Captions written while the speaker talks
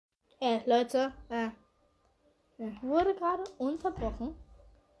Leute, wurde gerade unterbrochen.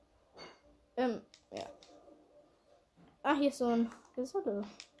 Ja. Ah, hier ist so ein Gesunde.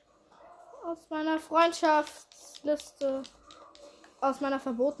 Aus meiner Freundschaftsliste. Aus meiner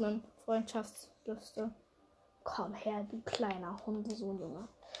verbotenen Freundschaftsliste. Komm her, du kleiner Hundesohn, Junge.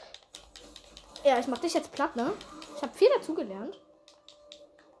 Ja, ich mach dich jetzt platt, ne? Ich habe viel dazugelernt.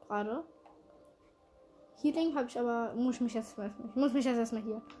 Gerade. Healing habe ich aber. Ich muss mich jetzt erstmal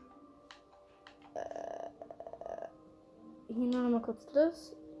hier. Hier noch mal kurz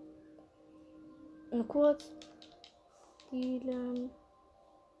das. Nur kurz. Healen.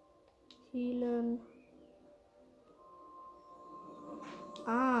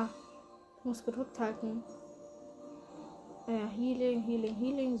 Ah. Ich muss gedrückt halten. Ja,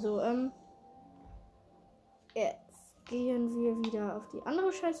 Healing. So, jetzt gehen wir wieder auf die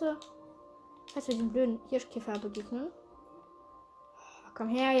andere Scheiße. Falls wir den blöden Hirschkäfer begegnen. Oh, komm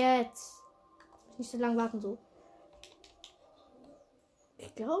her jetzt. Nicht so lange warten so.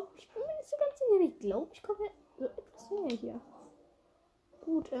 Ich glaube, ich bin mir nicht so ganz sicher. Ich glaube, ich komme so etwas näher hier.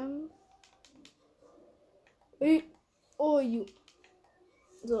 Gut,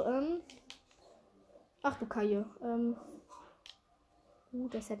 So, ach du Kaje.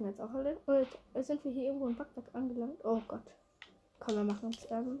 Gut, das hätten wir jetzt auch alle. Und sind wir hier irgendwo in Bagdad angelangt? Oh Gott. Komm, wir machen uns,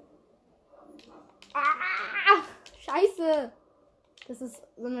 Scheiße! Das ist,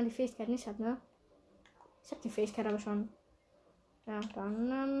 wenn man die Fähigkeit nicht hat, ne? Ich habe die Fähigkeit aber schon. Ja,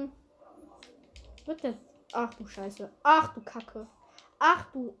 dann, wird jetzt. Ach du Scheiße. Ach du Kacke. Ach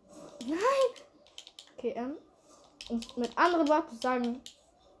du. Nein! Okay, um mit anderen Worten zu sagen.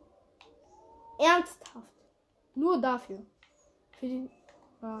 Ernsthaft. Nur dafür. Für die.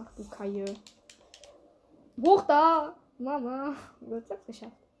 Ach du Kaje. Hoch da! Mama. Wird es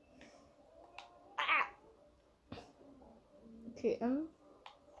geschafft. Okay,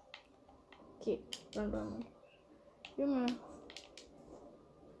 okay, run. Junge.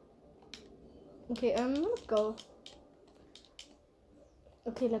 Okay, let's go.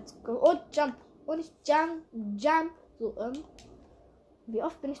 Okay, let's go. Und jump. Und ich jump. So, wie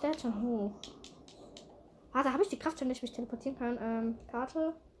oft bin ich da jetzt schon hoch? Warte, habe ich die Kraft schon, dass ich mich teleportieren kann?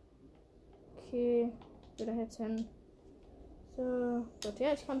 Karte. Okay, wieder jetzt hin. So, gut,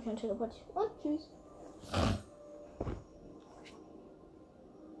 ja, ich kann mich dann teleportieren. Und tschüss.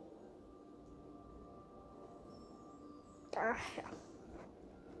 Ach ja.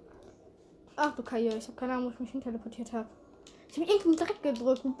 Ach du Kaje, ich habe keine Ahnung, wo ich mich hin teleportiert habe. Ich habe irgendeinen Dreck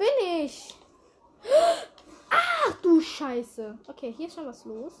gedrückt. Wo bin ich? Ach du Scheiße. Okay, hier ist schon was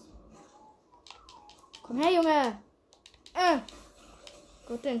los. Komm her, Junge.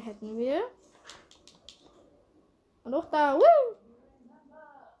 Gut, den hätten wir. Und auch da. Woo!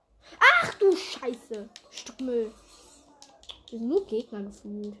 Ach du Scheiße. Stück Müll. Wir sind nur Gegner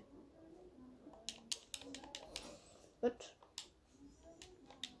gefühlt. Was?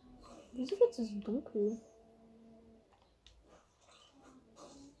 Wieso wird es so dunkel?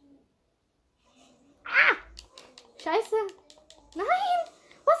 Ah! Scheiße! Nein!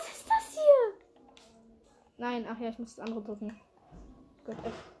 Was ist das hier? Nein, ach ja, ich muss das andere drücken. Gut,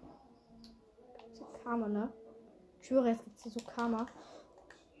 so Karma, ne? Ich schwöre, jetzt gibt es so Karma.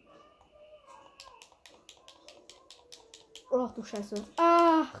 Ach du Scheiße.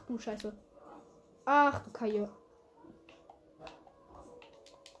 Ach du Scheiße. Ach du Kaje.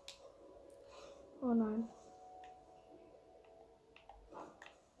 Oh nein.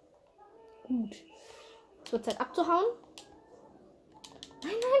 Gut. Es wird Zeit abzuhauen.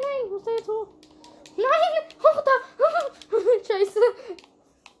 Nein, ich muss da jetzt hoch. Nein, hoch da. Scheiße.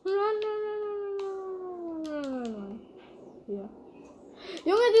 Run. Hier.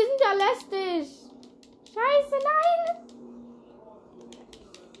 Junge, die sind ja lästig. Scheiße, nein.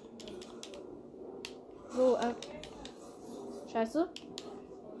 So, Scheiße.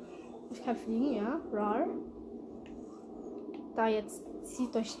 Ich kann fliegen, ja. Rar. Da jetzt.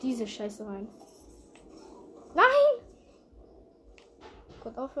 Zieht euch diese Scheiße rein. Nein!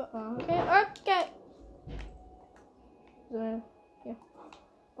 Gott aufhören. Okay. So, ja.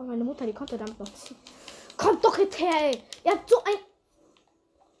 Oh, meine Mutter, die konnte damit noch ziehen. Kommt doch jetzt her, ey! Ihr habt so ein...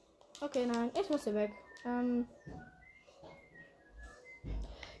 Okay, nein. Ich muss hier weg. Junge!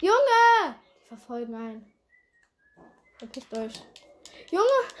 Die verfolgen einen. Verpisst euch.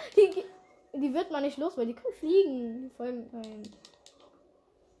 Junge! Die wird man nicht los, weil die können fliegen. Die folgen ein.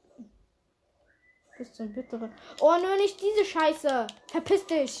 Bis zum Bitteren. Oh, nö, nicht diese Scheiße. Verpiss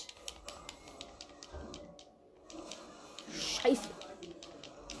dich. Scheiße.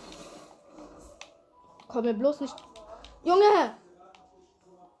 Komm mir bloß nicht. Junge!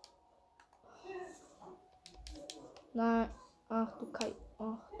 Nein. Ach du Kai.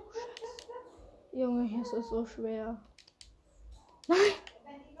 Ach du Scheiße. Junge, hier ist es so schwer. Nein!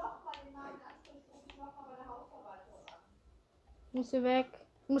 Muss hier weg.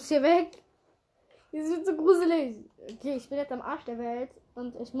 Muss hier weg. Hier ist so gruselig. Okay, ich bin jetzt am Arsch der Welt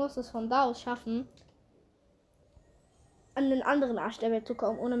und ich muss es von da aus schaffen, an den anderen Arsch der Welt zu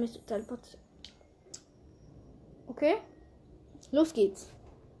kommen, ohne mich zu teleportieren. Okay? Los geht's.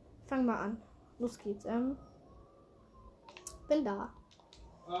 Fang mal an. Los geht's. Bin da.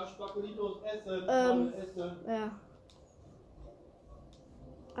 Spaghettitos essen. Essen. Ja.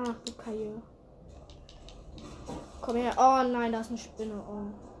 Ach, du Kalle. Komm her. Oh nein, da ist eine Spinne. Oh.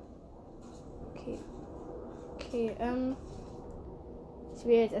 Okay. Okay, ich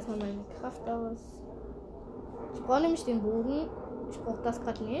wähle jetzt erstmal meine Kraft aus. Ich brauche nämlich den Bogen. Ich brauche das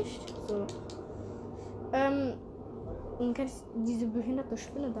gerade nicht. So. Und kann ich diese behinderte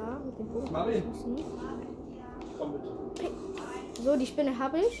Spinne da mit dem Bogen schießen? Komm bitte. So, die Spinne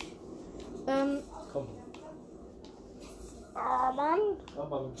habe ich. Komm. Oh Mann.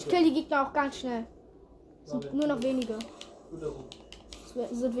 Ich kill die Gegner auch ganz schnell. Es sind nur noch wenige.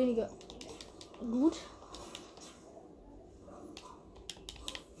 Es sind wenige. Gut.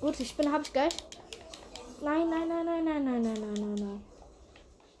 Gut, die Spinne habe ich gleich. Nein.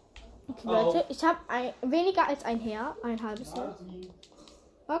 Okay, Leute, ich habe weniger als ein Herz. Ein halbes Herz.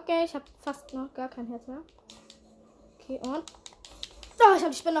 Okay, ich habe fast noch gar kein Herz mehr. Okay, und... Oh, ich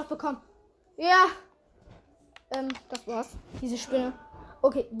habe die Spinne noch bekommen. Ja. Das war's. Diese Spinne.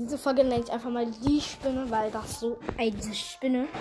 Okay, diese Folge nenne ich einfach mal die Spinne, weil das so... diese Spinne...